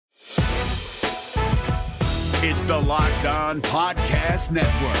It's the Locked On Podcast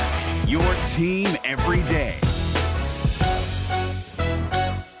Network, your team every day.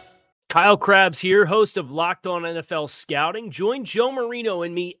 Kyle Krabs here, host of Locked On NFL Scouting. Join Joe Marino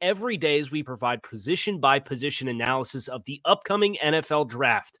and me every day as we provide position-by-position analysis of the upcoming NFL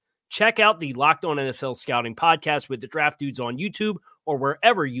Draft. Check out the Locked On NFL Scouting podcast with the Draft Dudes on YouTube or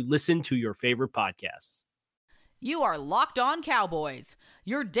wherever you listen to your favorite podcasts. You are Locked On Cowboys,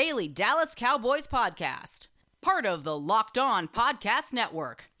 your daily Dallas Cowboys podcast. Part of the Locked On Podcast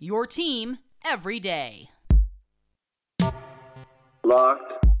Network, your team every day.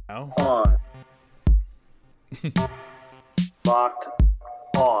 Locked on. Locked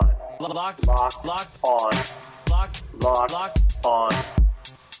on. Locked on. Locked on. Locked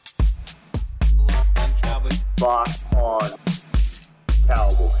on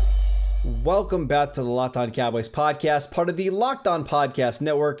Cowboys. Welcome back to the Locked On Cowboys podcast, part of the Locked On Podcast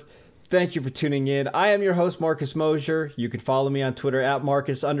Network. Thank you for tuning in. I am your host, Marcus Mosier. You can follow me on Twitter at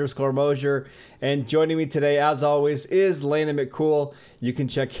Marcus_Mosier. And joining me today, as always, is Landon McCool. You can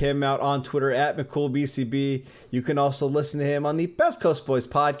check him out on Twitter at McCoolBCB. You can also listen to him on the Best Coast Boys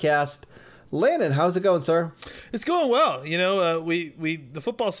podcast. Landon, how's it going, sir? It's going well. You know, the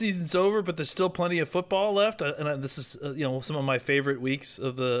football season's over, but there's still plenty of football left. And this is, some of my favorite weeks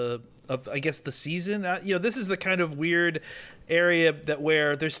of the season. This is the kind of weird area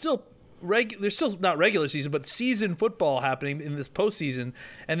where there's still not regular season, but season football happening in this postseason,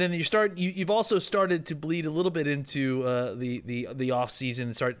 and then you've also started to bleed a little bit into the off season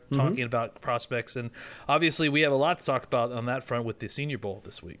and start talking about prospects, and obviously we have a lot to talk about on that front with the Senior Bowl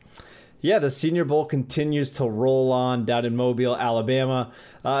this week. Yeah, the Senior Bowl continues to roll on down in Mobile, Alabama.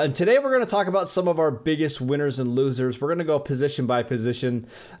 And today we're going to talk about some of our biggest winners and losers. We're going to go position by position.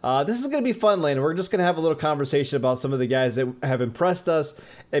 This is going to be fun, Landon. We're just going to have a little conversation about some of the guys that have impressed us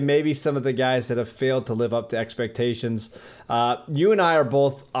and maybe some of the guys that have failed to live up to expectations. You and I are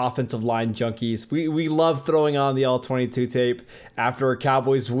both offensive line junkies. We love throwing on the All-22 tape after a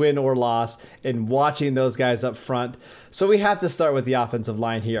Cowboys win or loss and watching those guys up front. So we have to start with the offensive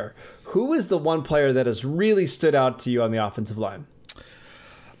line here. Who is the one player that has really stood out to you on the offensive line?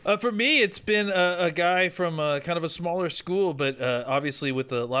 For me, it's been a guy from kind of a smaller school, but obviously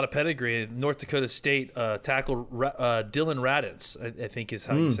with a lot of pedigree. North Dakota State tackle Dylan Raditz, I think is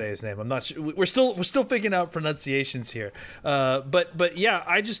how you say his name. I'm not sure. We're still figuring out pronunciations here. But yeah,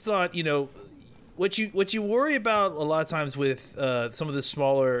 I just thought, what you worry about a lot of times with some of the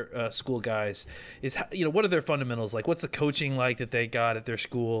smaller school guys is what are their fundamentals like? What's the coaching like that they got at their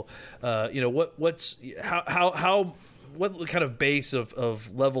school? What kind of base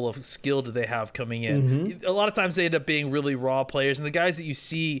of level of skill do they have coming in? A lot of times they end up being really raw players, and the guys that you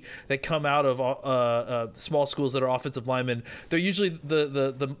see that come out of small schools that are offensive linemen, they're usually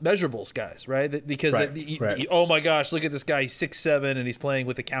the measurables guys, right? Because oh my gosh, look at this guy, he's 6'7", and he's playing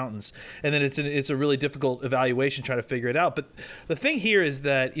with accountants, and then it's a really difficult evaluation trying to figure it out. But the thing here is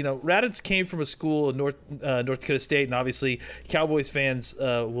that Raditz came from a school in North Dakota State, and obviously Cowboys fans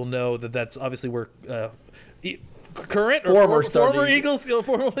will know that that's obviously where. Current or former Eagles,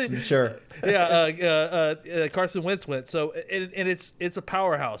 formerly, sure, Carson Wentz went. So and it's a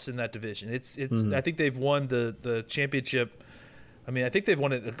powerhouse in that division. It's I think they've won the championship. I mean, I think they've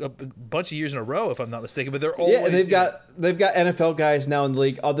won it a bunch of years in a row, if I'm not mistaken. But they're always and they've got NFL guys now in the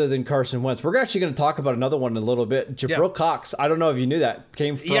league other than Carson Wentz. We're actually going to talk about another one in a little bit. Jabril Cox. I don't know if you knew that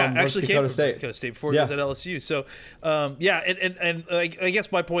came from North Dakota State before he was at LSU. So and I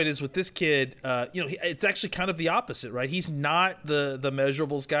guess my point is with this kid, it's actually kind of the opposite, right? He's not the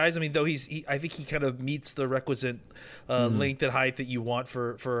measurables guys. I mean, though I think he kind of meets the requisite length and height that you want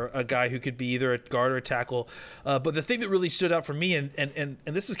for a guy who could be either a guard or a tackle. But the thing that really stood out for me, and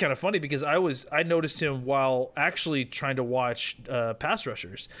this is kind of funny because I noticed him while actually trying to watch pass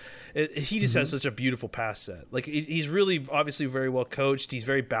rushers. He just has such a beautiful pass set. Like he's really obviously very well coached. He's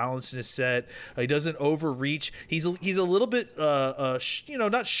very balanced in his set. He doesn't overreach. He's a little bit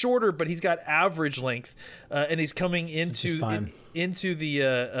not shorter, but he's got average length, and he's coming into a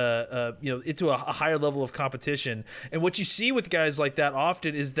higher level of competition. And what you see with guys like that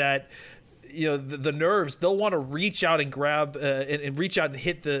often is that the nerves, they'll want to reach out and grab and reach out and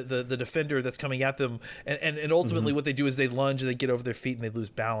hit the defender that's coming at them, and ultimately what they do is they lunge and they get over their feet and they lose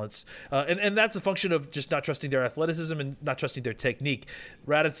balance, and that's a function of just not trusting their athleticism and not trusting their technique.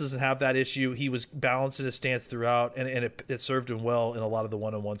 Raditz doesn't have that issue. He was balanced in his stance throughout, and it served him well in a lot of the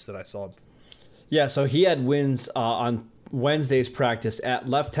one-on-ones that I saw him. Yeah, so he had wins on Wednesday's practice at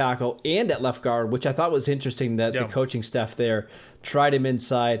left tackle and at left guard, which I thought was interesting that the coaching staff there tried him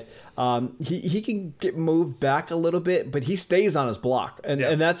inside. He can get moved back a little bit, but he stays on his block.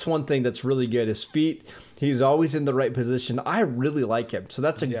 And that's one thing that's really good. His feet, he's always in the right position. I really like him. So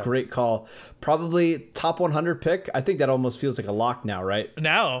that's a great call. Probably top 100 pick. I think that almost feels like a lock now, right?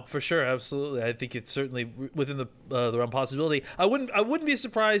 Now, for sure, absolutely. I think it's certainly within the realm of possibility. I wouldn't be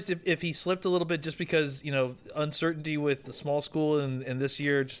surprised if he slipped a little bit, just because, uncertainty with the small school and this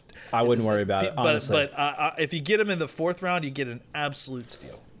year. I wouldn't worry about it, honestly. But if you get him in the 4th round, you get an absolute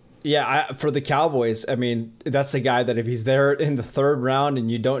steal. Yeah, for the Cowboys, I mean, that's a guy that if he's there in the 3rd round and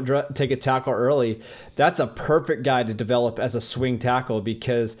you don't take a tackle early, that's a perfect guy to develop as a swing tackle,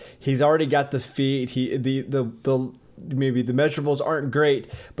 because he's already got the feet. Maybe the measurables aren't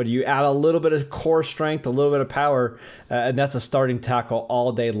great, but you add a little bit of core strength, a little bit of power, and that's a starting tackle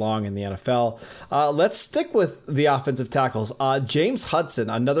all day long in the NFL. Let's stick with the offensive tackles. James Hudson,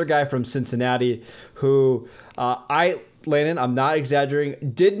 another guy from Cincinnati who Landon, I'm not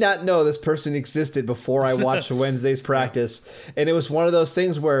exaggerating, did not know this person existed before I watched Wednesday's practice. And it was one of those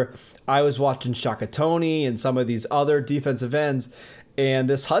things where I was watching Shaka Toney and some of these other defensive ends, and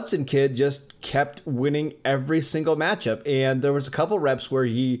this Hudson kid just kept winning every single matchup. And there was a couple reps where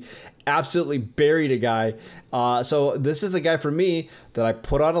he absolutely buried a guy. So this is a guy for me that I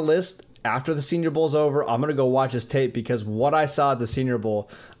put on a list. After the Senior Bowl's over, I'm going to go watch his tape, because what I saw at the Senior Bowl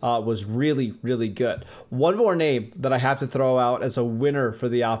was really, really good. One more name that I have to throw out as a winner for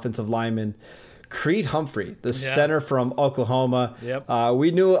the offensive lineman, Creed Humphrey, the center from Oklahoma. Yep. We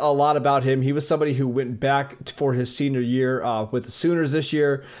knew a lot about him. He was somebody who went back for his senior year with the Sooners this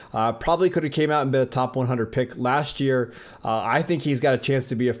year. Probably could have came out and been a top 100 pick last year. I think he's got a chance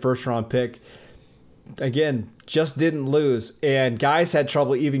to be a first-round pick. Again, just didn't lose, and guys had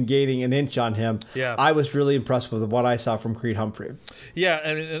trouble even gaining an inch on him. Yeah. I was really impressed with what I saw from Creed Humphrey. Yeah,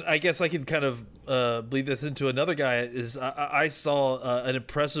 and I guess I can kind of bleed this into another guy. Is I saw an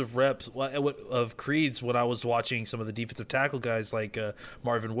impressive reps of Creed's when I was watching some of the defensive tackle guys like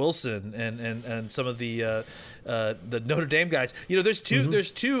Marvin Wilson and some of the Notre Dame guys. There's two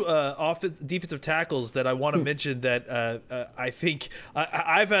defensive tackles that I want to mention that I think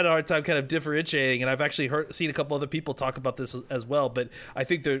I've had a hard time kind of differentiating, and I've actually seen a couple other people talk about this as well. But I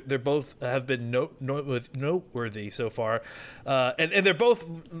think they're both have been noteworthy so far, and they're both.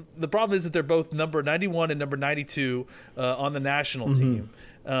 The problem is that they're both number 91 and number 92 on the national team.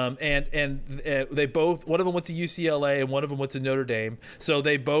 They both, one of them went to UCLA and one of them went to Notre Dame, so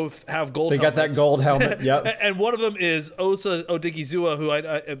they both have gold. They got that gold helmet. Yep. And one of them is Osa Odigizua, who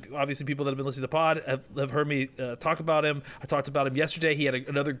I obviously people that have been listening to the pod have heard me talk about him. I talked about him yesterday. He had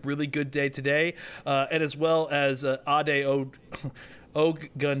another really good day today, and as well as Ade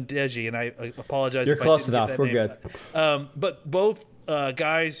Ogundeji, and I apologize. You're close enough. We're good. But both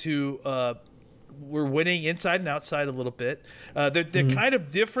guys who were winning inside and outside a little bit. They're kind of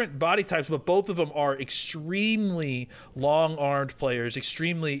different body types, but both of them are extremely long-armed players,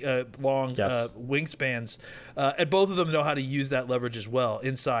 extremely long wingspans, and both of them know how to use that leverage as well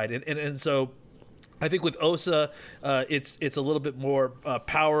inside. And so I think with Osa, it's a little bit more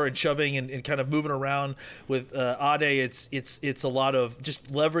power and shoving and kind of moving around. With Ade, it's a lot of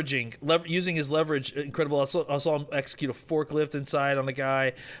just leveraging, using his leverage. Incredible. I saw him execute a forklift inside on a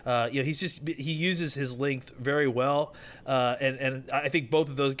guy. He uses his length very well, and I think both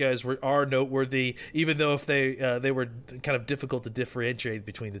of those guys are noteworthy, even though if they were kind of difficult to differentiate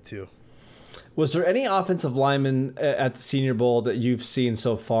between the two. Was there any offensive linemen at the Senior Bowl that you've seen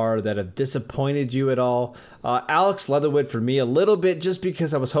so far that have disappointed you at all? Alex Leatherwood for me a little bit, just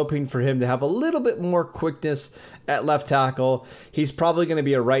because I was hoping for him to have a little bit more quickness at left tackle. He's probably going to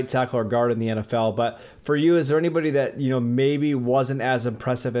be a right tackle or guard in the NFL. But for you, is there anybody that maybe wasn't as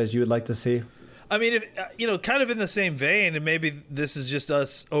impressive as you would like to see? I mean, kind of in the same vein, and maybe this is just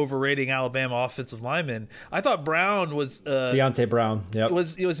us overrating Alabama offensive linemen. I thought Brown was Deontay Brown. Yep.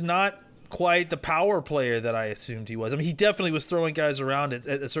 It was not quite the power player that I assumed he was. I mean, he definitely was throwing guys around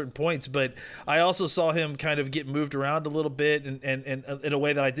at certain points, but I also saw him kind of get moved around a little bit and in a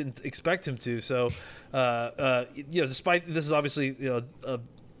way that I didn't expect him to. So, despite this is obviously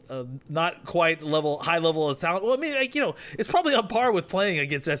not quite high level of talent. Well, I mean, it's probably on par with playing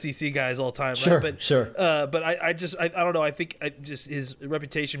against SEC guys all the time, sure, right? Sure. But I don't know. I think his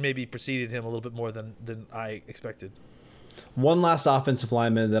reputation maybe preceded him a little bit more than I expected. One last offensive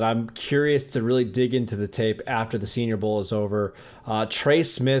lineman that I'm curious to really dig into the tape after the Senior Bowl is over. Trey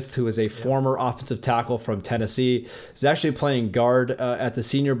Smith, who is a former offensive tackle from Tennessee, is actually playing guard at the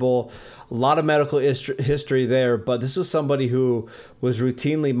Senior Bowl. A lot of medical history there, but this was somebody who was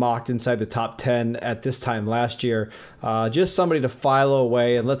routinely mocked inside the top 10 at this time last year. Just somebody to file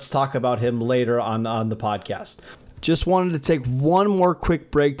away, and let's talk about him later on the podcast. Just wanted to take one more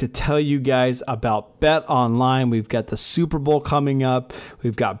quick break to tell you guys about Bet Online. We've got the Super Bowl coming up.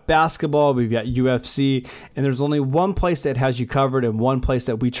 We've got basketball. We've got UFC. And there's only one place that has you covered and one place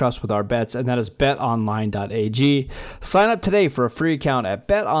that we trust with our bets, and that is betonline.ag. Sign up today for a free account at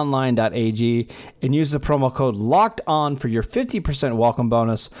betonline.ag and use the promo code LOCKEDON for your 50% welcome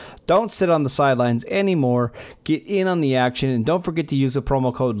bonus. Don't sit on the sidelines anymore. Get in on the action, and don't forget to use the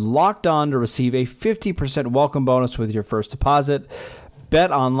promo code LOCKEDON to receive a 50% welcome bonus with your first deposit.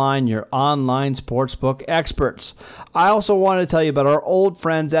 Bet Online, your online sportsbook experts. I also wanted to tell you about our old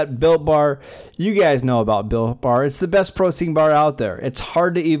friends at Built Bar. You guys know about Built Bar. It's the best protein bar out there. It's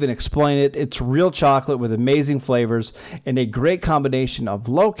hard to even explain it. It's real chocolate with amazing flavors and a great combination of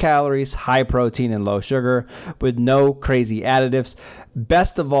low calories, high protein, and low sugar with no crazy additives.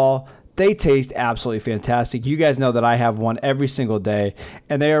 Best of all, they taste absolutely fantastic. You guys know that I have one every single day,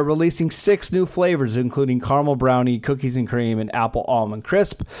 and they are releasing 6 new flavors, including caramel brownie, cookies and cream, and apple almond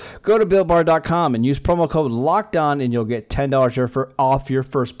crisp. Go to BuiltBar.com and use promo code LOCKEDON, and you'll get $10 off your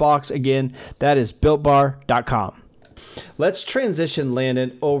first box. Again, that is BuiltBar.com. Let's transition,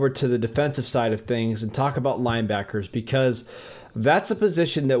 Landon, over to the defensive side of things and talk about linebackers, because that's a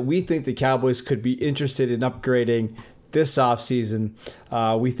position that we think the Cowboys could be interested in upgrading this offseason.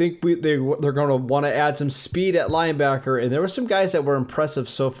 We think they're going to want to add some speed at linebacker, and there were some guys that were impressive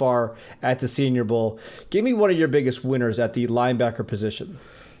so far at the Senior Bowl. Give me one of your biggest winners at the linebacker position.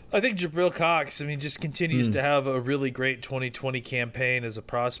 I think Jabril Cox, just continues to have a really great 2020 campaign as a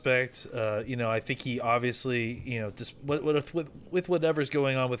prospect. I think he obviously, just with whatever's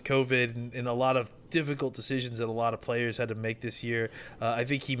going on with COVID and a lot of difficult decisions that a lot of players had to make this year, I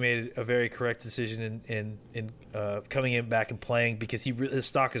think he made a very correct decision in coming in back and playing, because his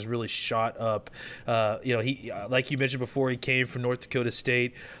stock has really shot up. He, like you mentioned before, he came from North Dakota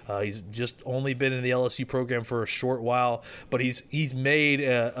State. He's just only been in the LSU program for a short while, but he's made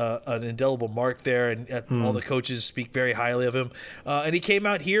an indelible mark there, and all the coaches speak very highly of him. And he came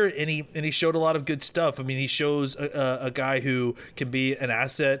out here and he showed a lot of good stuff. He shows a guy who can be an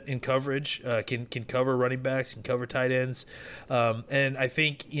asset in coverage, can cover running backs, can cover tight ends. And I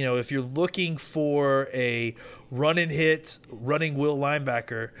think, if you're looking for a run and hit, running wheel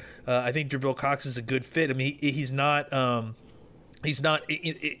linebacker, I think Jabril Cox is a good fit. He's not an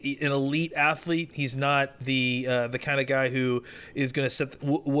elite athlete. He's not the kind of guy who is going to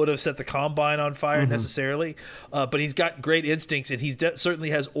would have set the combine on fire necessarily, but he's got great instincts, and he certainly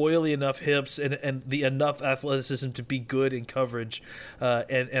has oily enough hips and the enough athleticism to be good in coverage.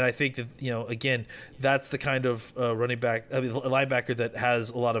 And I think that again, that's the kind of linebacker that has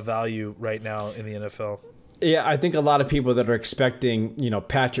a lot of value right now in the NFL. Yeah, I think a lot of people that are expecting,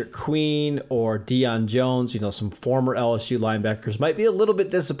 Patrick Queen or Deion Jones, some former LSU linebackers, might be a little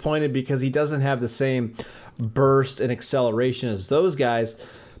bit disappointed because he doesn't have the same burst and acceleration as those guys,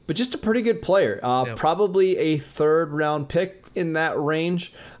 but just a pretty good player. Probably a 3rd-round pick in that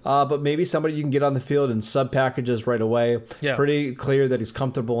range, but maybe somebody you can get on the field in sub packages right away. Yeah. Pretty clear that he's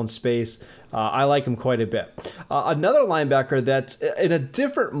comfortable in space. I like him quite a bit. Another linebacker that's in a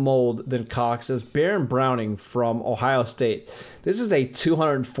different mold than Cox is Baron Browning from Ohio State. This is a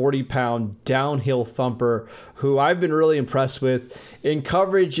 240-pound downhill thumper who I've been really impressed with. In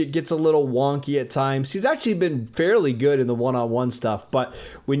coverage, it gets a little wonky at times. He's actually been fairly good in the one-on-one stuff, but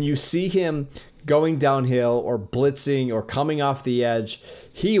when you see him going downhill or blitzing or coming off the edge,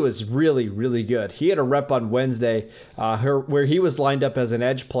 he was really, really good. He had a rep on Wednesday where he was lined up as an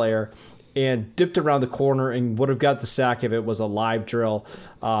edge player and dipped around the corner and would have got the sack if it was a live drill.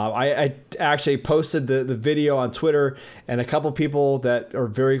 I actually posted the video on Twitter, and a couple people that are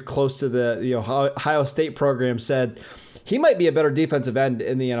very close to the Ohio State program said he might be a better defensive end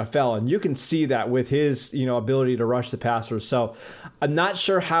in the NFL, and you can see that with his ability to rush the passers. So I'm not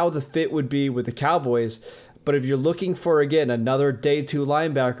sure how the fit would be with the Cowboys, but if you're looking for, again, another day 2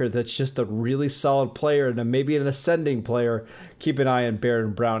 linebacker that's just a really solid player and maybe an ascending player, keep an eye on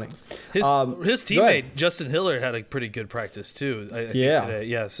Baron Browning. His teammate, Justin Hillard, had a pretty good practice too, I think today.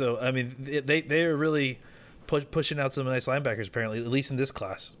 Yeah, so, they are really pushing out some nice linebackers, apparently, at least in this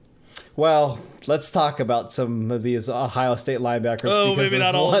class. Well, let's talk about some of these Ohio State linebackers. Oh, maybe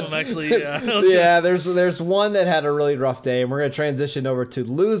not all of them, actually. Yeah, yeah. There's one that had a really rough day, and we're going to transition over to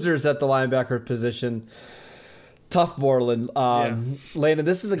losers at the linebacker position. Tuf Borland. Landon,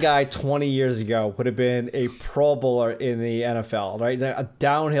 this is a guy 20 years ago would have been a Pro Bowler in the NFL, right? A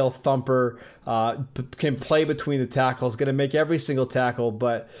downhill thumper, can play between the tackles, going to make every single tackle.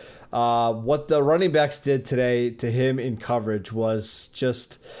 But what the running backs did today to him in coverage was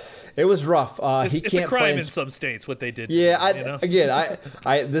just, It was rough. It's can't a crime play in some states what they did. To Yeah, him,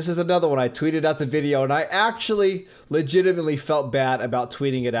 I this is another one. I tweeted out the video, and I actually legitimately felt bad about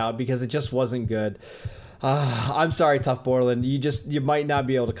tweeting it out because it just wasn't good. I'm sorry, Tough Borland. You might not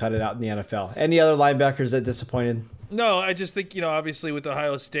be able to cut it out in the NFL. Any other linebackers that disappointed? No, I just think, obviously with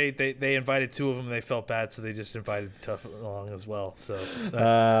Ohio State, they invited two of them. And they felt bad, so they just invited Tough along as well. So,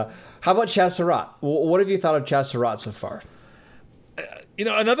 how about Chaz Surratt? What have you thought of Chaz Surratt so far?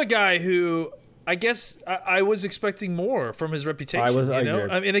 Another guy who I guess I was expecting more from his reputation.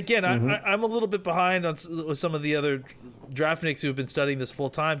 I mean, again, I'm a little bit behind with some of the other draftniks who have been studying this full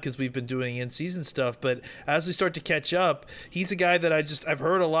time because we've been doing in-season stuff. But as we start to catch up, he's a guy that I've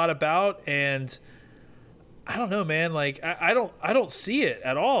heard a lot about, and I don't know, man. Like I don't see it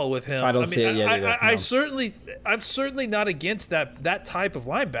at all with him. I don't see it yet either. I'm certainly not against that type of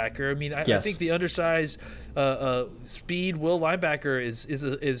linebacker. I mean, I think the undersized speed will linebacker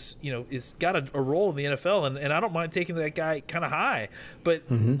is got a role in the NFL, and I don't mind taking that guy kind of high, but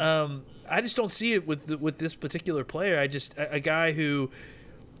I just don't see it with this particular player. A guy who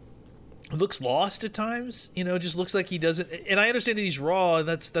looks lost at times, just looks like he doesn't. And I understand that he's raw, and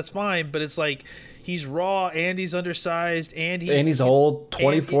that's fine, but it's like he's raw and he's undersized and he's old,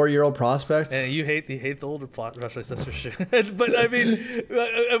 24-year-old prospect. And you hate the older prospects, that's for sure. But I mean,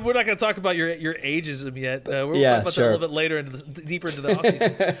 we're not going to talk about your ageism yet. We'll talk about that a little bit later, deeper into the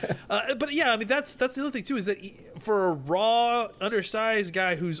offseason. But yeah, I mean that's the other thing too, is that for a raw, undersized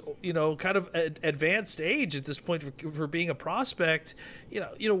guy who's kind of advanced age at this point for being a prospect,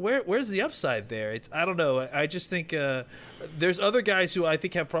 where's the upside there? I don't know. I just think there's other guys who I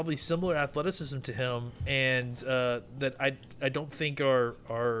think have probably similar athleticism to him, and that I don't think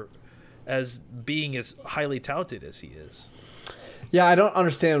are as being as highly touted as he is. Yeah, I don't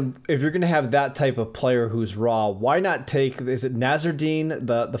understand, if you're going to have that type of player who's raw, why not take, is it Nazardine,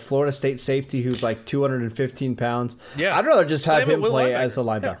 the Florida State safety who's like 215 pounds? Yeah. I'd rather just have him play as the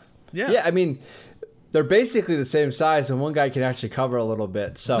linebacker. Yeah, I mean, they're basically the same size, and one guy can actually cover a little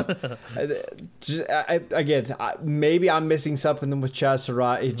bit. So, again, maybe I'm missing something with Chaz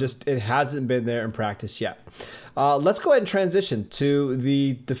Surratt. It hasn't been there in practice yet. Let's go ahead and transition to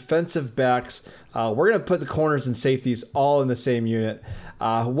the defensive backs. We're going to put the corners and safeties all in the same unit.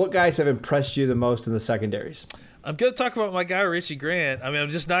 What guys have impressed you the most in the secondaries? I'm going to talk about my guy, Richie Grant. I mean, I'm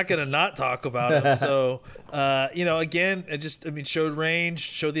just not going to not talk about him. So, again, showed range,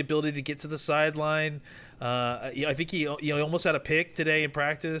 showed the ability to get to the sideline. I think he almost had a pick today in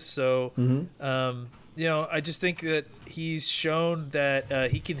practice. So, I just think that he's shown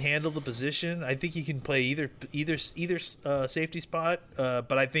that he can handle the position. I think he can play either safety spot.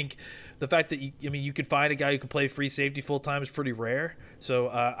 But I think the fact that you could find a guy who can play free safety full time is pretty rare. So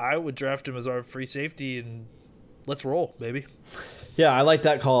I would draft him as our free safety, and let's roll, baby. Yeah, I like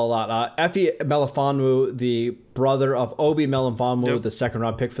that call a lot. Efe Melifonwu, the brother of Obi Melifonwu, the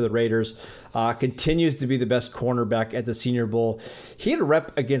second-round pick for the Raiders, continues to be the best cornerback at the Senior Bowl. He had a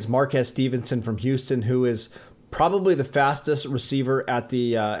rep against Marquez Stevenson from Houston, who is probably the fastest receiver at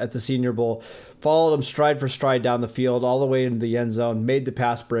the Senior Bowl. Followed him stride for stride down the field, all the way into the end zone, made the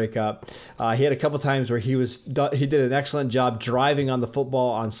pass breakup. He had a couple times where he did an excellent job driving on the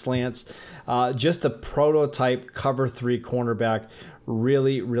football on slants. Just a prototype cover 3 cornerback.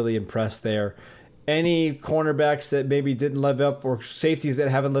 Really, really impressed there. Any cornerbacks that maybe didn't live up, or safeties that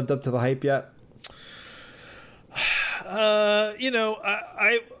haven't lived up to the hype yet?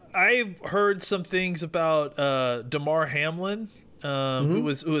 I've heard some things about Damar Hamlin, who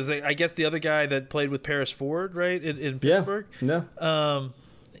was I guess the other guy that played with Paris Ford, right, in Pittsburgh. Yeah.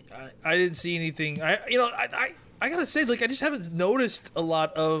 I didn't see anything. I gotta say, I just haven't noticed a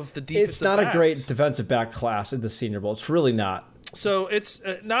lot of the defensive. It's not a great defensive back class in the Senior Bowl. It's really not. So it's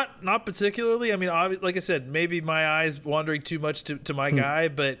not particularly. I mean, like I said, maybe my eyes wandering too much to my guy,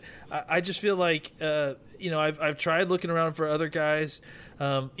 but I just feel like I've tried looking around for other guys.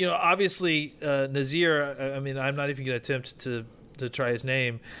 Obviously Nazir. I mean, I'm not even going to attempt to try his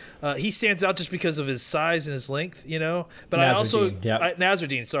name. He stands out just because of his size and his length. But Nazardine, I also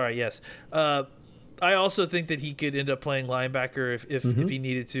Nazardine. Sorry, yes. I also think that he could end up playing linebacker if he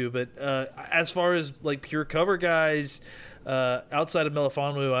needed to. But as far as pure cover guys, outside of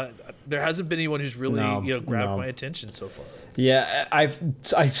Melifonwu, there hasn't been anyone who's really grabbed my attention so far. Yeah,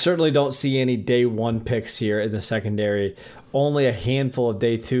 I certainly don't see any day 1 picks here in the secondary. Only a handful of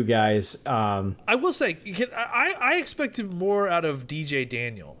day 2 guys. I will say, I expected more out of DJ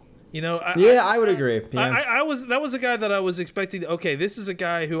Daniel. I would agree. Yeah. That was a guy that I was expecting. Okay, this is a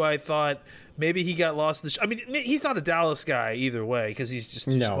guy who I thought maybe he got lost. I mean, he's not a Dallas guy either way because he's just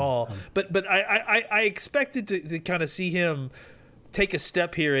too small. But I expected to kind of see him take a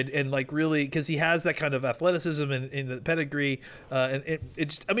step here and like really, because he has that kind of athleticism and the pedigree, and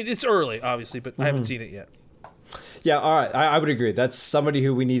it's early obviously, but I haven't seen it yet. Yeah, all right, I would agree. That's somebody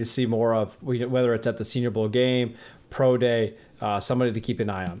who we need to see more of, whether it's at the Senior Bowl game, Pro Day, somebody to keep an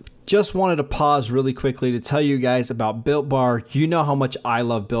eye on. Just wanted to pause really quickly to tell you guys about Built Bar. You know how much I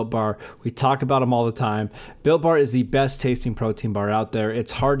love Built Bar. We talk about them all the time. Built Bar is the best tasting protein bar out there.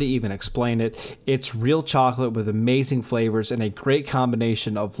 It's hard to even explain it. It's real chocolate with amazing flavors and a great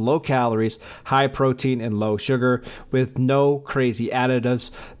combination of low calories, high protein, and low sugar with no crazy additives.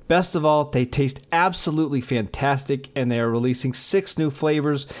 Best of all, they taste absolutely fantastic, and they are releasing 6 new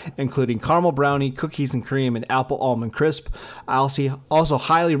flavors, including caramel brownie, cookies and cream, and apple almond crisp. I also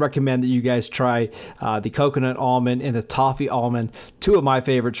highly recommend that you guys try the coconut almond and the toffee almond, 2 of my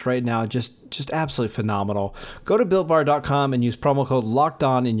favorites right now. Just absolutely phenomenal. Go to BuiltBar.com and use promo code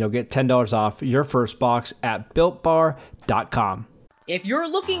LOCKEDON, and you'll get $10 off your first box at BuiltBar.com. If you're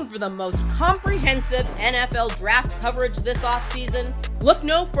looking for the most comprehensive NFL draft coverage this offseason, look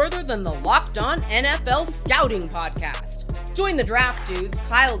no further than the Locked On NFL Scouting Podcast. Join the draft dudes,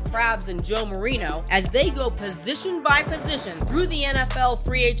 Kyle Krabs and Joe Marino, as they go position by position through the NFL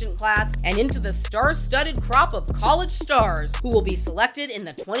free agent class and into the star-studded crop of college stars who will be selected in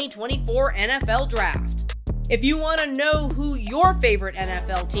the 2024 NFL Draft. If you want to know who your favorite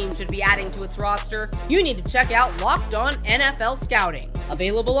NFL team should be adding to its roster, you need to check out Locked On NFL Scouting,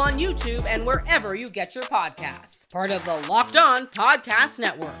 available on YouTube and wherever you get your podcasts. Part of the Locked On Podcast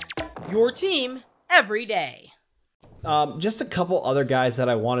Network, your team every day. Just a couple other guys that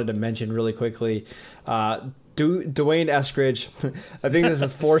I wanted to mention really quickly. Dwayne Eskridge, I think this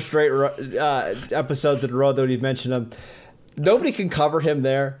is 4 straight episodes in a row that we've mentioned him. Nobody can cover him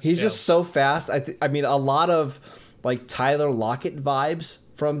there. He's just so fast. I mean, a lot of like Tyler Lockett vibes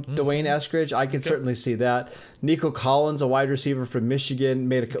from Dwayne Eskridge. I could certainly see that. Nico Collins, a wide receiver from Michigan,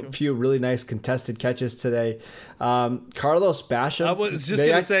 made a few really nice contested catches today. Carlos Basham. I was just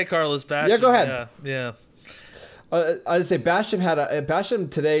going to say Carlos Basham. Yeah, go ahead. Yeah. I would say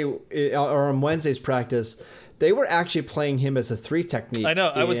Basham today, or on Wednesday's practice, they were actually playing him as a 3 technique. I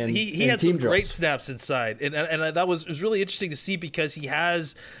know. He had some great drills. snaps inside, and that was really interesting to see because he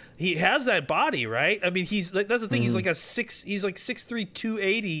has that body, right? I mean, that's the thing. He's like he's like 6'3",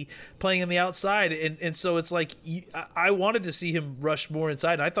 280 playing on the outside, and so it's like I wanted to see him rush more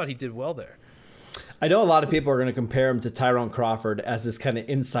inside, and I thought he did well there. I know a lot of people are going to compare him to Tyrone Crawford as this kind of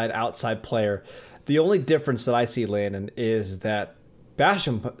inside-outside player. The only difference that I see, Landon, is that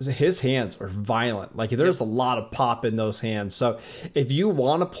Basham, his hands are violent. Like, there's a lot of pop in those hands. So if you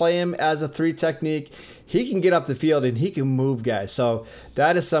want to play him as a 3 technique, he can get up the field and he can move guys. So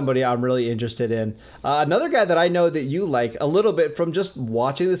that is somebody I'm really interested in. Another guy that I know that you like a little bit from just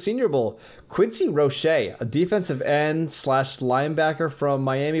watching the Senior Bowl, Quincy Roche, a defensive end / linebacker from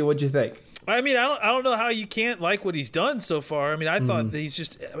Miami. What'd you think? I mean, I don't know how you can't like what he's done so far. I mean, I thought that he's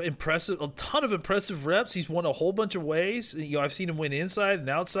just impressive, a ton of impressive reps. He's won a whole bunch of ways. You know, I've seen him win inside and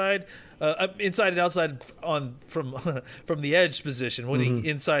outside from the edge position, winning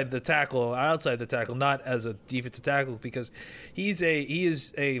inside the tackle, outside the tackle, not as a defensive tackle, because he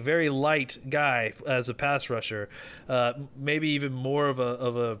is a very light guy as a pass rusher, maybe even more of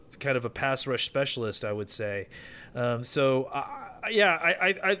a kind of a pass rush specialist, I would say. I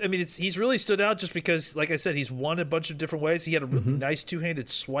mean, he's really stood out just because, like I said, he's won a bunch of different ways. He had a really nice 2-handed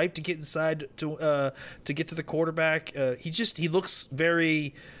swipe to get inside to get to the quarterback. He looks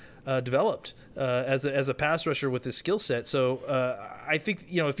very developed as a pass rusher with his skill set. So I think,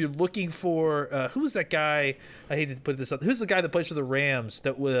 you know, if you're looking for who's that guy? I hate to put this up. Who's the guy that plays for the Rams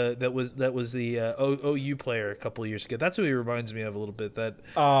that was the OU player a couple of years ago? That's who he reminds me of a little bit. That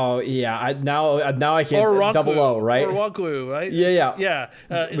now I can't. Oronku, Double O, right? Oronku, right? Yeah.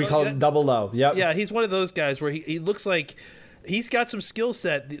 We call it Double O. Yep. Yeah, he's one of those guys where he looks like he's got some skill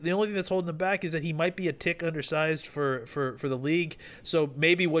set. The only thing that's holding him back is that he might be a tick undersized for the league. So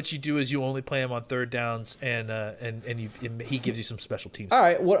maybe what you do is you only play him on 3rd downs, and he gives you some special teams. All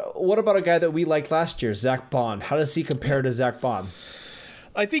right. What about a guy that we liked last year, Zach Bond? How does he compare to Zach Bond?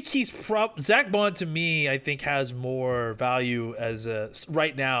 I think Zach Bond, to me, I think has more value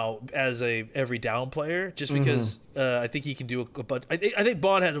right now as a every down player, just because I think he can do a bunch. I think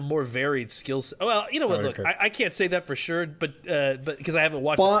Bond had a more varied skill set. Well, you know what? Look, I can't say that for sure, but because I haven't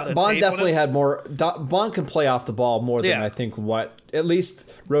watched Bond definitely had more. Bond can play off the ball more than I think what at least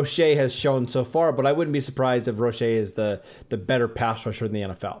Roche has shown so far. But I wouldn't be surprised if Roche is the better pass rusher in the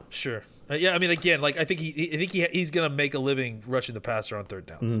NFL. Sure. Yeah, I mean, again, like I think he's going to make a living rushing the passer on 3rd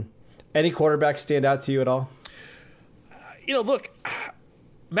downs. Any quarterbacks stand out to you at all? You know, look,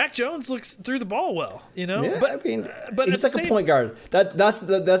 Mac Jones threw the ball well, you know. Yeah, but I mean, but he's like a point guard. That's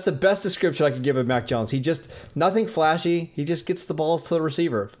the best description I could give of Mac Jones. He just nothing flashy. He just gets the ball to the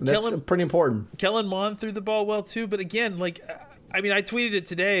receiver. That's pretty important. Kellen Mond threw the ball well too, but again, like, I mean, I tweeted it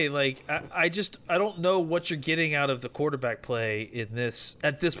today. Like, I don't know what you're getting out of the quarterback play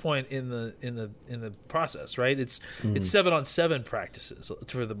at this point in the process, right? It's 7-on-7 practices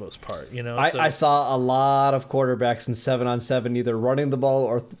for the most part, you know. I saw a lot of quarterbacks in 7-on-7, either running the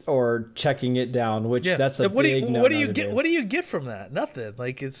ball or checking it down, which that's a big no. What do you get? What do you get from that? Nothing.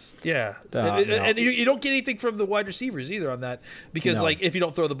 Like, it's and you don't get anything from the wide receivers either on that, because like if you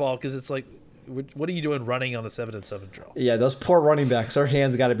don't throw the ball, because it's like, what are you doing running on a 7-on-7 drill? Yeah, those poor running backs, their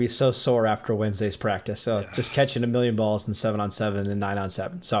hands got to be so sore after Wednesday's practice. So just catching a million balls in 7-on-7 and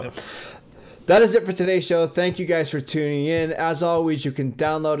 9-on-7. So that is it for today's show. Thank you guys for tuning in. As always, you can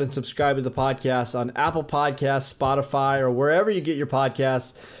download and subscribe to the podcast on Apple Podcasts, Spotify, or wherever you get your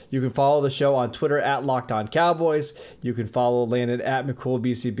podcasts. You can follow the show on Twitter at Locked On Cowboys. You can follow Landon at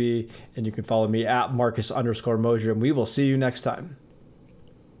McCoolBCB, and you can follow me at Marcus_Mosier. And we will see you next time.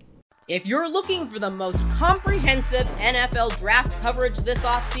 If you're looking for the most comprehensive NFL draft coverage this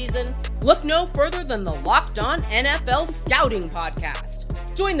offseason, look no further than the Locked On NFL Scouting Podcast.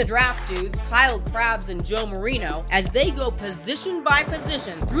 Join the draft dudes, Kyle Krabs and Joe Marino, as they go position by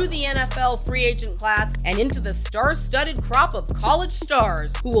position through the NFL free agent class and into the star-studded crop of college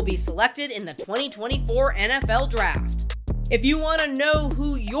stars who will be selected in the 2024 NFL Draft. If you want to know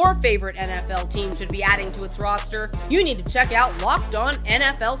who your favorite NFL team should be adding to its roster, you need to check out Locked On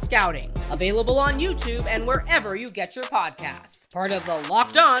NFL Scouting, available on YouTube and wherever you get your podcasts. Part of the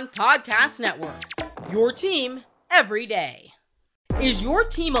Locked On Podcast Network, your team every day. Is your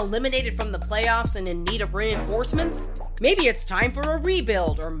team eliminated from the playoffs and in need of reinforcements? Maybe it's time for a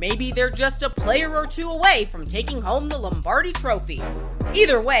rebuild, or maybe they're just a player or two away from taking home the Lombardi Trophy.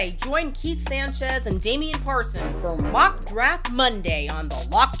 Either way, join Keith Sanchez and Damian Parson for Mock Draft Monday on the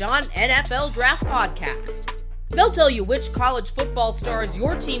Locked On NFL Draft Podcast. They'll tell you which college football stars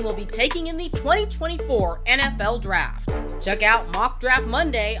your team will be taking in the 2024 NFL Draft. Check out Mock Draft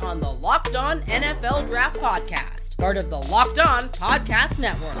Monday on the Locked On NFL Draft Podcast, part of the Locked On Podcast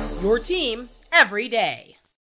Network, your team every day.